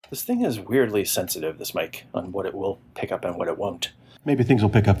This thing is weirdly sensitive, this mic, on what it will pick up and what it won't. Maybe things will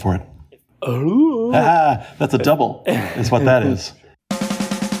pick up for it. Oh. That's a double. Is what that is.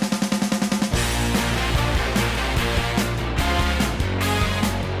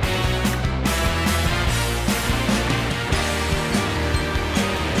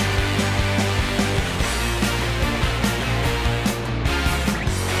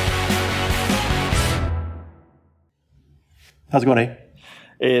 How's it going, eh?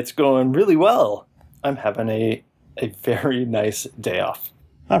 It's going really well. I'm having a very nice day off.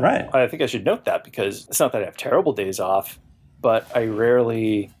 All right. I think I should note that because it's not that I have terrible days off, but I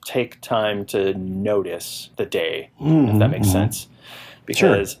rarely take time to notice the day, if that makes sense.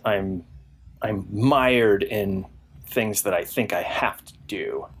 Because sure. I'm mired in things that I think I have to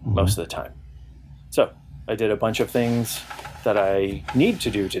do most of the time. So I did a bunch of things that I need to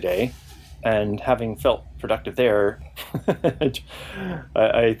do today, and having felt productive there,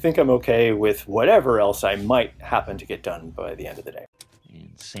 I think I'm okay with whatever else I might happen to get done by the end of the day.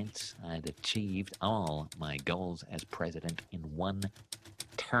 And since I'd achieved all my goals as president in one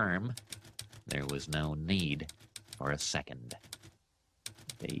term, there was no need for a second.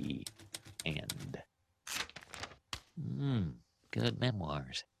 The end. Good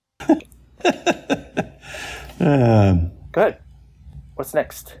memoirs. Good. What's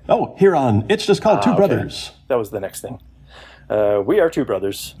next? Oh, here on It's Just Called Two Brothers. That was the next thing. We are two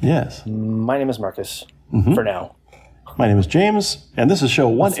brothers. Yes. My name is Marcus, for now. My name is James, and this is show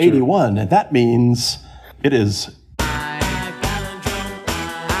 181, and that means it is...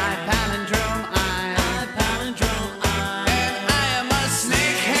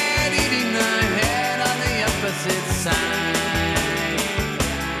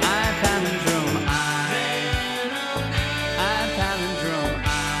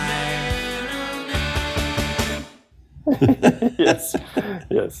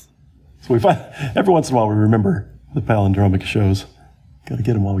 Yes. So we find every once in a while we remember the palindromic shows. Got to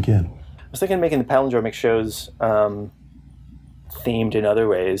get them while we can. I was thinking of making the palindromic shows themed in other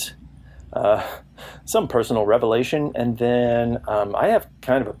ways. Some personal revelation, and then I have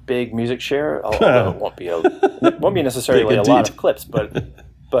kind of a big music share. Although it won't be necessarily a lot of clips, but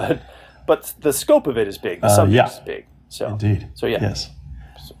the scope of it is big. The subject is big. So indeed. So yeah. Yes.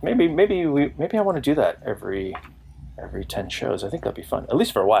 So maybe I want to do that every 10 shows. I think that'd be fun, at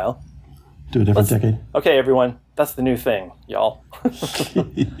least for a while. Do a different decade. Okay, everyone. That's the new thing, y'all.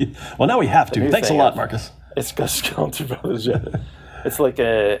 Well, now we have to. Thanks a lot, Marcus. It's called Two Brothers. Yeah. It's like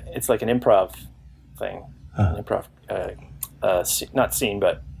an improv thing. An improv, not scene,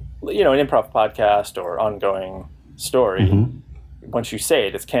 but an improv podcast or ongoing story. Once you say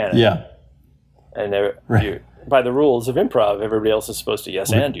it, it's canon. Yeah. And by the rules of improv, everybody else is supposed to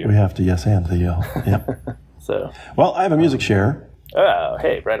and you. We have to and the yell. Yeah. So. Well, I have a music share. Oh,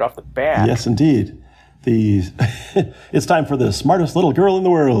 hey, right off the bat. Yes, indeed. It's time for the smartest little girl in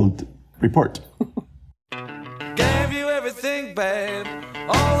the world report. Gave you everything, babe,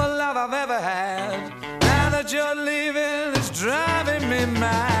 all the love I've ever had. Now that you're leaving, it's driving me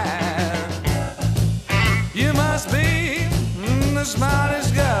mad. You must be the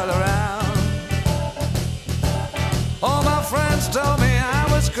smartest girl around. All my friends told me I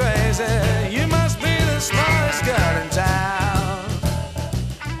was crazy. You must be the smartest girl in town.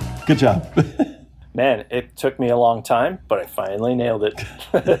 Good job. Man, it took me a long time, but I finally nailed it.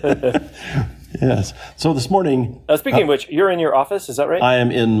 Yes. So this morning... speaking of which, you're in your office, is that right? I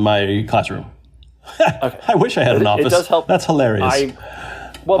am in my classroom. Okay. I wish I had an office. It does help. That's hilarious.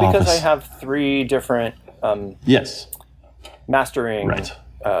 Because I have three different... mastering... Right.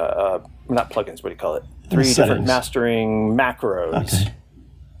 Not plugins, what do you call it? Three different mastering macros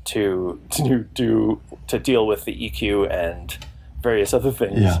to deal with the EQ and various other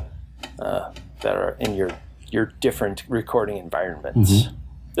things that are in your different recording environments.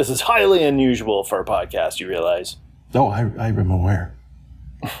 This is highly unusual for a podcast, you realize. Oh, I am aware.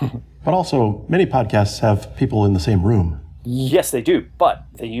 But also, many podcasts have people in the same room. Yes, they do, but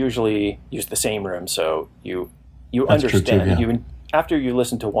they usually use the same room, so you understand. True, yeah. After you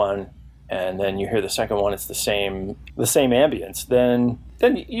listen to one, and then you hear the second one, it's the same ambience. Then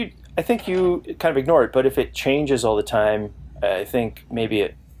I think you kind of ignore it. But if it changes all the time, I think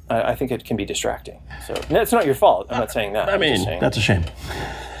it can be distracting. So it's not your fault. I'm not saying that. I mean, that's a shame.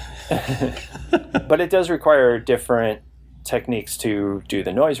 But it does require different techniques to do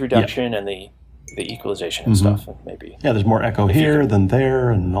the noise reduction and the equalization and stuff. And maybe there's more echo here than there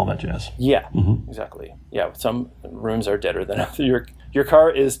and all that jazz. Yeah, exactly. Yeah, some rooms are deader than others. Your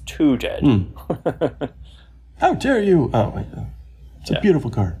car is too dead. How dare you? Oh, it's a beautiful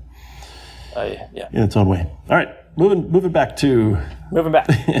car. Yeah. In its own way. All right. moving back to Moving back.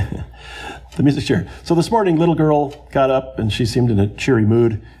 the music chair. So this morning, little girl got up and she seemed in a cheery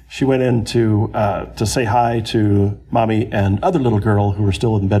mood. She went in to say hi to mommy and other little girl who were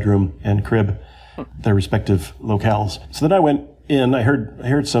still in bedroom and crib, their respective locales. So then I went in. I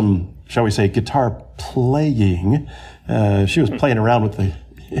heard some, shall we say, guitar playing. She was playing around with the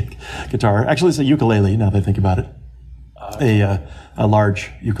guitar. Actually, it's a ukulele. Now that I think about it, a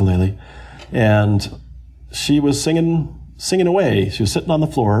large ukulele, and she was singing away. She was sitting on the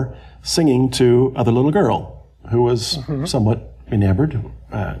floor singing to other little girl who was somewhat enamored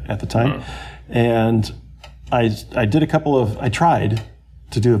at the time. And I did I tried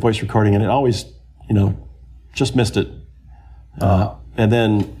to do a voice recording, and it always, just missed it. And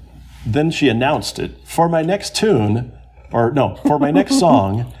then she announced it for my next tune, for my next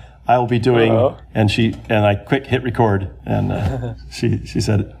song, I will be doing, and I quick hit record, and she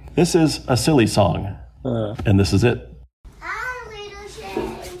said, "This is a silly song," and this is it.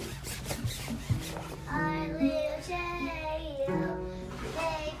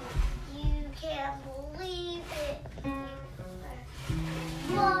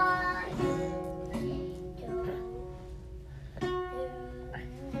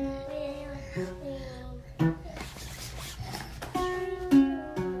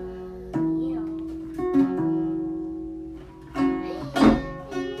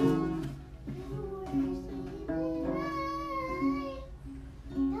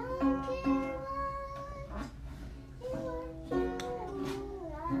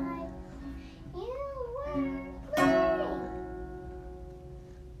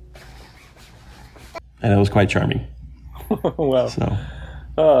 And it was quite charming. Wow. So.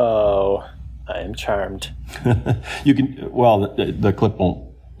 Oh, I am charmed. You can, the clip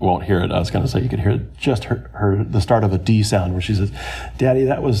won't hear it. I was going to say you could hear just her the start of a D sound where she says, "Daddy,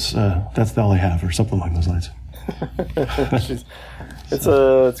 that's all I have," or something along those lines.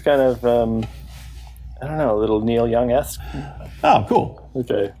 It's kind of I don't know, a little Neil Young-esque. Oh, cool.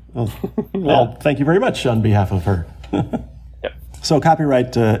 Okay. Well, thank you very much on behalf of her. Yep. So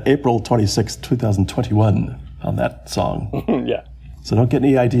copyright April 26, 2021 on that song. Yeah. So don't get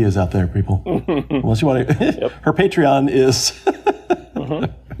any ideas out there, people. Unless you want to. Yep. Her Patreon is.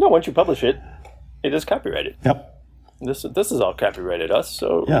 No, once you publish it, it is copyrighted. Yep. This is all copyrighted us.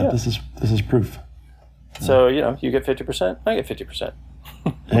 So yeah. This is proof. So you get 50%, I get 50%.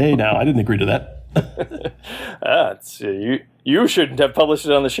 Hey, now I didn't agree to that. You shouldn't have published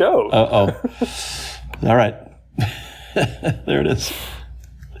it on the show. All right. There it is.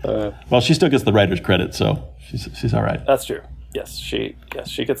 Well, she still gets the writer's credit, so she's all right. That's true. Yes, she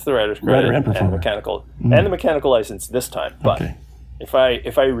gets the writer's credit Writer and performer. And the mechanical license this time. But okay. if I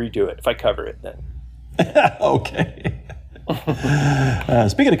redo it, if I cover it, then okay.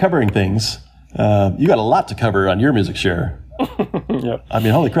 Speaking of covering things, you got a lot to cover on your music share. Yep. I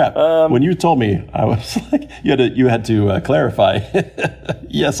mean, holy crap! When you told me, I was like, you had to clarify.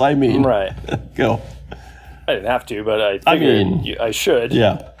 Yes, I mean, right. Go. I didn't have to, but I figured I should.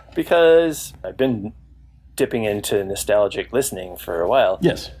 Yeah. Because I've been dipping into nostalgic listening for a while.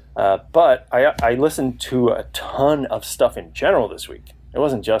 Yes. But I listened to a ton of stuff in general this week. It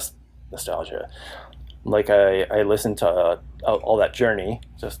wasn't just nostalgia. Like I listened to all that Journey,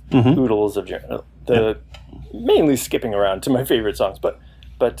 just oodles of Journey. Mainly skipping around to my favorite songs, but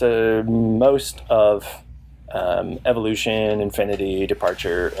most of Evolution, Infinity,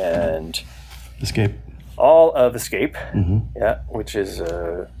 Departure, and Escape. All of Escape, yeah, which is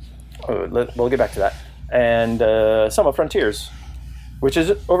we'll get back to that, and some of Frontiers, which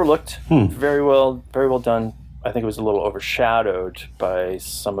is overlooked, very well done. I think it was a little overshadowed by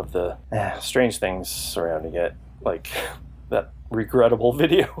some of the strange things surrounding it, like that regrettable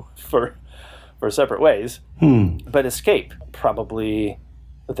video for Separate Ways. But Escape, probably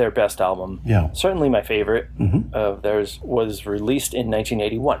their best album. Yeah. Certainly my favorite of theirs, was released in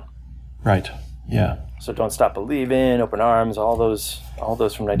 1981. Right. Yeah. So Don't Stop Believin', Open Arms, all those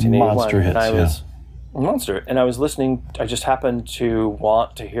from 1981. Monster hits, Monster. And I was listening, I just happened to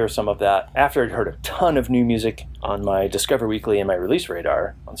want to hear some of that after I'd heard a ton of new music on my Discover Weekly and my Release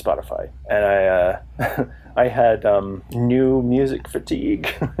Radar on Spotify. And I had new music fatigue.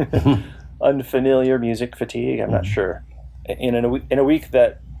 Unfamiliar music fatigue, I'm not sure. In a week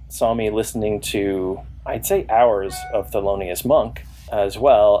that saw me listening to, I'd say, hours of Thelonious Monk as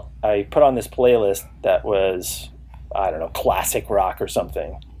well, I put on this playlist that was, I don't know, classic rock or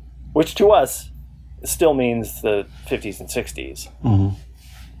something, which to us still means the 50s and 60s,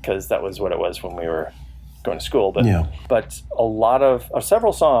 because that was what it was when we were going to school. But a lot of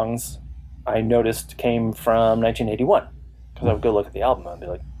several songs I noticed came from 1981, because I would go look at the album and I'd be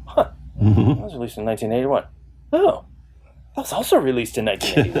like, huh. It was released in 1981. oh, that was also released in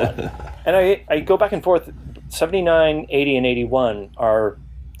 1981. And I go back and forth. 79, 80, and 81 are,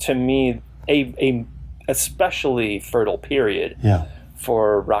 to me, a especially fertile period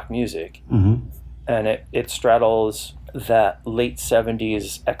for rock music. Mm-hmm. And it straddles that late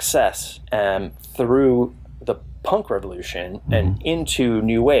 70s excess and through the punk revolution and into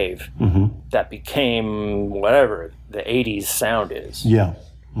new wave that became whatever the 80s sound is. Yeah.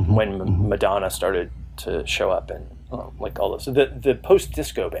 When Madonna started to show up and like all those the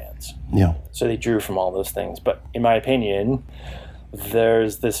post-disco bands. Yeah. So they drew from all those things. But in my opinion,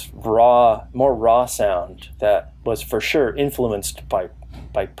 there's this more raw sound that was for sure influenced by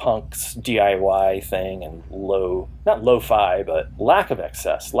punk's DIY thing and not lo-fi, but lack of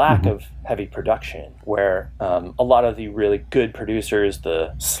excess, lack of heavy production, where a lot of the really good producers,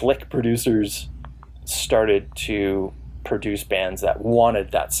 the slick producers, started to produce bands that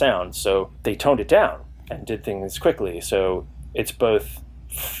wanted that sound. So they toned it down and did things quickly. So it's both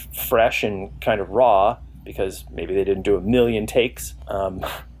fresh and kind of raw, because maybe they didn't do 1,000,000 takes,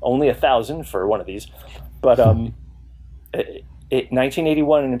 only 1,000 for one of these. But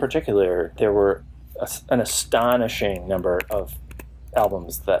 1981 in particular, there were an astonishing number of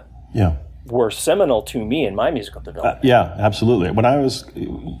albums that were seminal to me in my musical development. Yeah, absolutely. When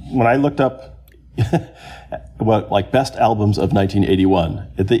I looked up best albums of 1981,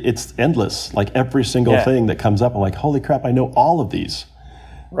 it's endless. Like every single thing that comes up, I'm like, holy crap, I know all of these.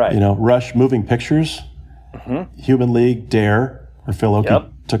 Right. Rush, Moving Pictures, Human League, Dare, where Phil Oakey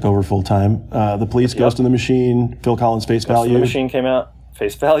took over full time. The Police, Ghost in the Machine, Phil Collins, Face Value. Ghost in the Machine came out.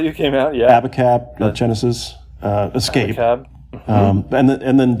 Face Value came out. Yeah. Abacab, Genesis, Escape. Abacab.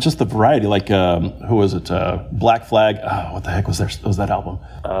 And then just the variety, like who was it? Black Flag. Oh, what the heck was that album?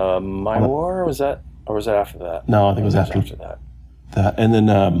 My War, was that, or was that after that? No, I think it was after that. That, and then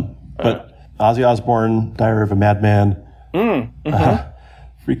but Ozzy Osbourne, Diary of a Madman.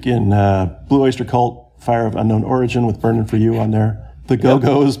 Freaking Blue Oyster Cult, Fire of Unknown Origin with Burning for You on there. The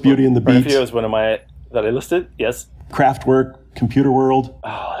Go-Go's, Beauty and the Burning Beast. for You is one of my that I listed. Yes. Kraftwerk, Computer World.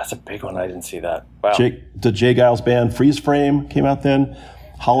 Oh, that's a big one. I didn't see that. Wow. The Jay Giles Band, Freeze Frame came out then.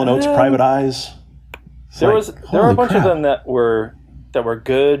 Hall & Oates, Private Eyes. There were a bunch of them that were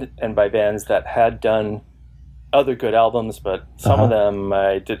good, and by bands that had done other good albums, but some of them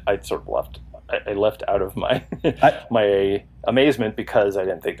I sort of left out of my my amazement because I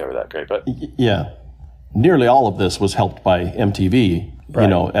didn't think they were that great. But yeah, nearly all of this was helped by MTV.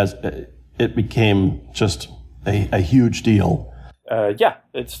 Right. As it became just a huge deal.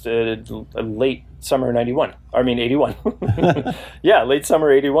 It's late summer 91. I mean 81. Yeah, late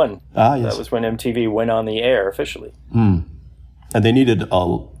summer 81. Yes. That was when MTV went on the air officially. And they needed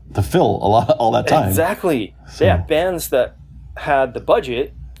to fill all that time. Exactly. So. Yeah, bands that had the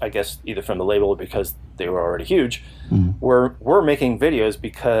budget, I guess either from the label or because they were already huge, were making videos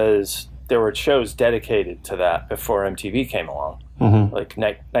because there were shows dedicated to that before MTV came along. Like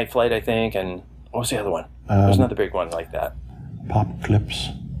Night Flight, I think, and what was the other one? There's another big one like that. Pop Clips.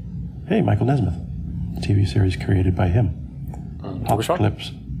 Hey, Michael Nesmith. A TV series created by him. Which one?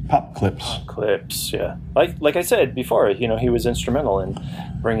 Clips. Pop Clips. Pop Clips, yeah. Like I said before, he was instrumental in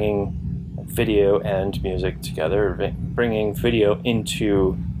bringing video and music together, bringing video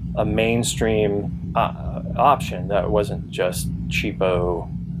into a mainstream option that wasn't just cheapo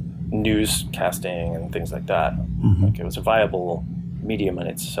newscasting and things like that. Like it was a viable medium in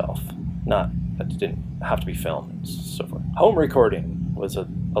itself, not that it didn't have to be filmed and so forth. Home recording was a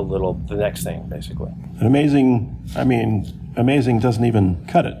little the next thing, basically. An amazing doesn't even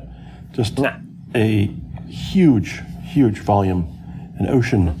cut it. Just a huge volume, an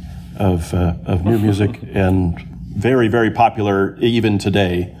ocean of new music and very, very popular even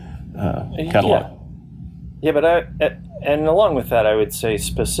today catalog. Yeah, but and along with that, I would say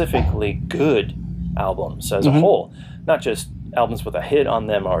specifically good albums as a whole, not just albums with a hit on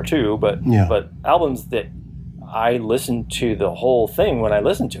them or two, but albums that I listened to the whole thing when I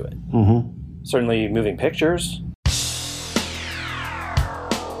listened to it. Certainly Moving Pictures.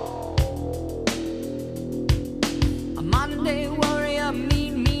 A Monday warrior,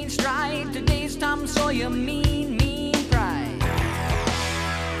 mean stride. Today's Tom Sawyer, mean pride.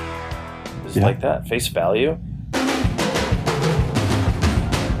 Just like that. Face Value.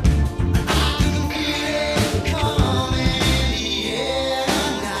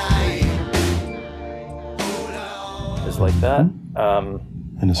 Like that.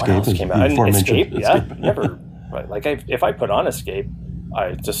 And Escape is came out. And aforementioned. Escape, never. Right. Like if I put on Escape,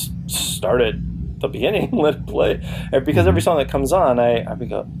 I just start at the beginning, let it play, because every song that comes on, I would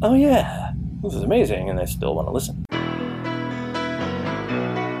go, oh yeah, this is amazing, and I still want to listen.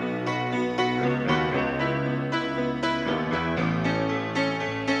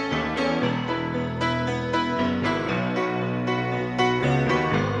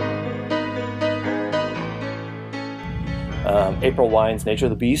 April Wine's Nature of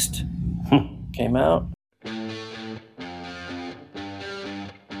the Beast came out.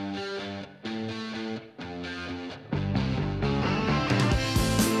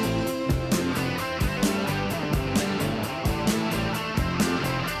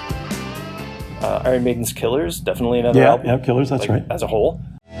 Iron Maiden's Killers, definitely another album. Yeah, Killers, that's right. As a whole.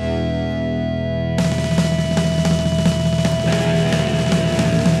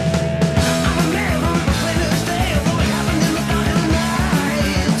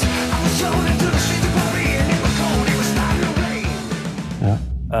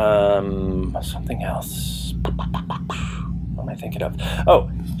 Something else. What am I thinking of? Oh,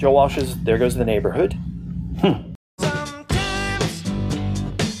 Joe Walsh's There Goes the Neighborhood. Sometimes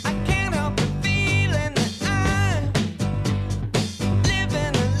I can't help but feeling that I'm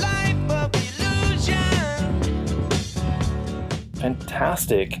living a life of illusion.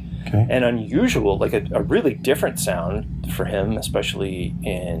 Fantastic Okay. and unusual, like a really different sound for him, especially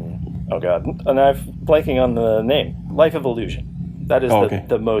in, oh God, and I'm blanking on the name, Life of Illusion. That is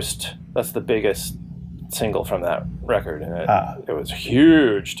the most, that's the biggest single from that record, and it was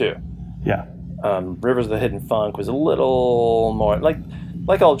huge too. Yeah. Rivers of the Hidden Funk was a little more like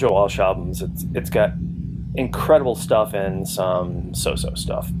all Joe Walsh albums. It's got incredible stuff and some so-so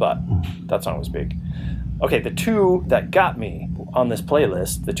stuff, but that song was big. Okay, the two that got me on this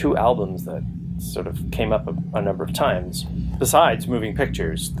playlist, the two albums that sort of came up a number of times, besides Moving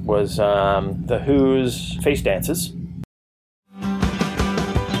Pictures, was The Who's Face Dances.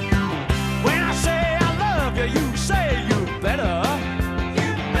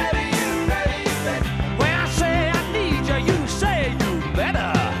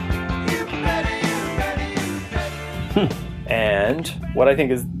 And what I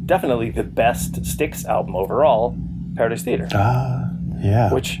think is definitely the best Styx album overall, Paradise Theater.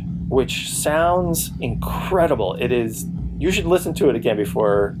 Yeah. Which sounds incredible. It is. You should listen to it again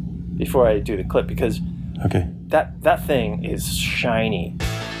before I do the clip, because that thing is shiny.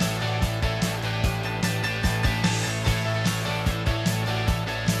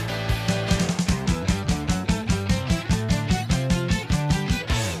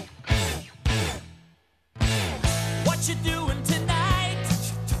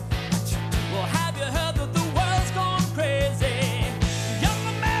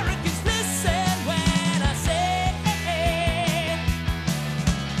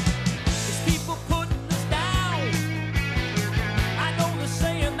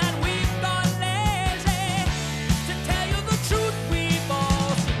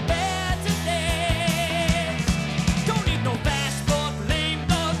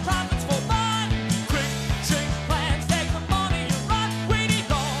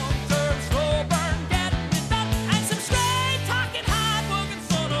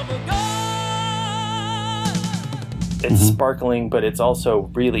 It's sparkling, but it's also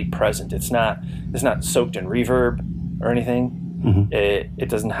really present. It's not soaked in reverb or anything. It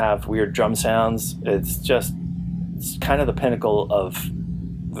doesn't have weird drum sounds. It's kind of the pinnacle of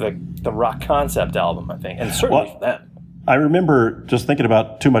the rock concept album, I think, and certainly for them. I remember just thinking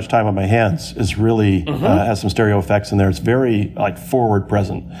about Too Much Time on My Hands is really has some stereo effects in there. It's very like forward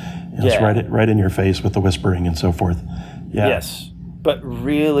present. It's right in your face with the whispering and so forth. Yeah. Yes, but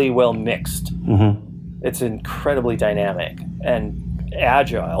really well mixed. It's incredibly dynamic and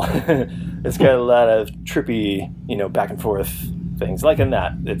agile. It's got a lot of trippy, back and forth things. Like in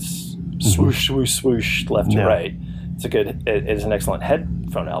that, it's swoosh, swoosh, swoosh, left to right. It is an excellent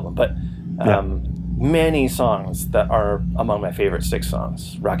headphone album. But many songs that are among my favorite Styx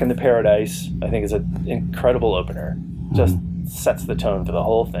songs. Rockin' the Paradise, I think, is an incredible opener. Just sets the tone for the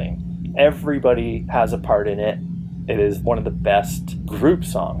whole thing. Everybody has a part in it. It is one of the best group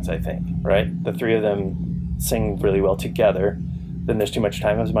songs, I think, right? The three of them sing really well together. Then there's Too Much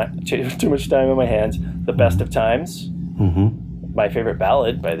Time in My Hands. The Best of Times, my favorite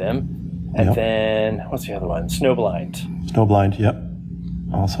ballad by them. And then, what's the other one? Snowblind. Snowblind, yep.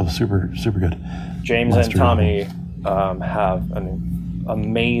 Also super, super good. James and Tommy have an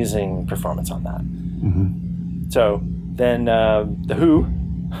amazing performance on that. So then The Who.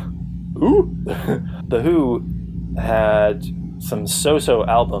 The Who had some so-so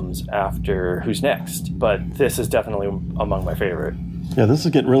albums after Who's Next, but this is definitely among my favorite. Yeah, this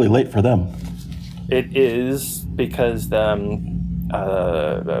is getting really late for them. It is because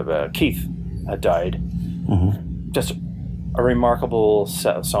Keith had died. Just a remarkable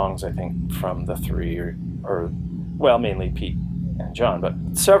set of songs, I think, from the three, or mainly Pete and John, but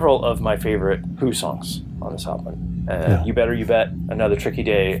several of my favorite Who songs on this album. You Better You Bet, Another Tricky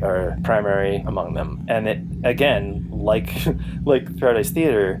Day are primary among them. And it, again, like Paradise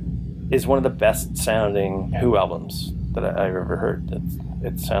Theater, is one of the best sounding Who albums that I've ever heard.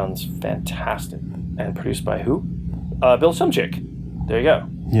 It sounds fantastic. And produced by who? Bill Simchick. There you go.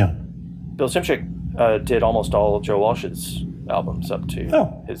 Yeah. Bill Simchick did almost all of Joe Walsh's albums up to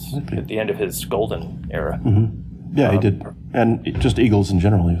at the end of his golden era. Mm-hmm. Yeah, he did. And just Eagles in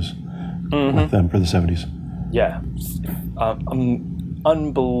general, he was with them for the 70s. Yeah.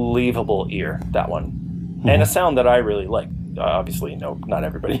 Unbelievable ear, that one. And a sound that I really like. Obviously, not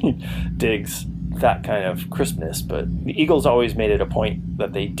everybody digs that kind of crispness, but the Eagles always made it a point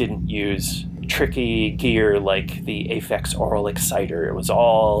that they didn't use tricky gear like the Aphex Oral Exciter. It was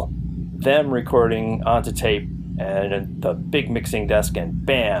all them recording onto tape and the big mixing desk, and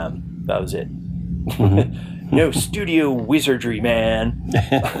bam, that was it. No studio wizardry, man.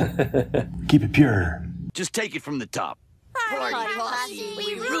 Keep it pure. Just take it from the top. Party Posse,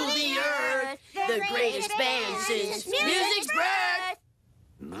 we rule the earth. The greatest band since music's birth.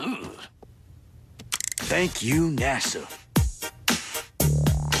 Thank you, NASA.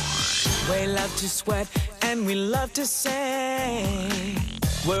 We love to sweat and we love to sing.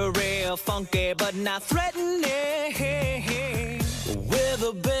 We're real funky but not threatening. We're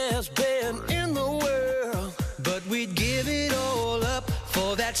the best band in the world, but we'd give it all up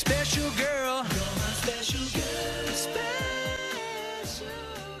for that special girl. You're my special girl.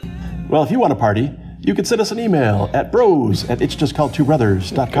 Well, if you want to party, you can send us an email at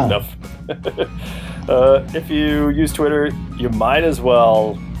bros@itsjustcalledtwobrothers.com. Enough. If you use Twitter, you might as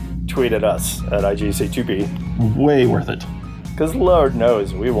well tweet at us at IGC2B. Way worth it. Because Lord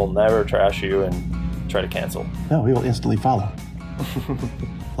knows we will never trash you and try to cancel. No, we will instantly follow.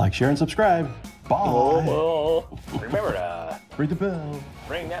 Like, share, and subscribe. Bye. Well, remember to Ring the bell.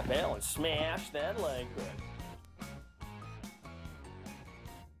 ring that bell and smash that like button.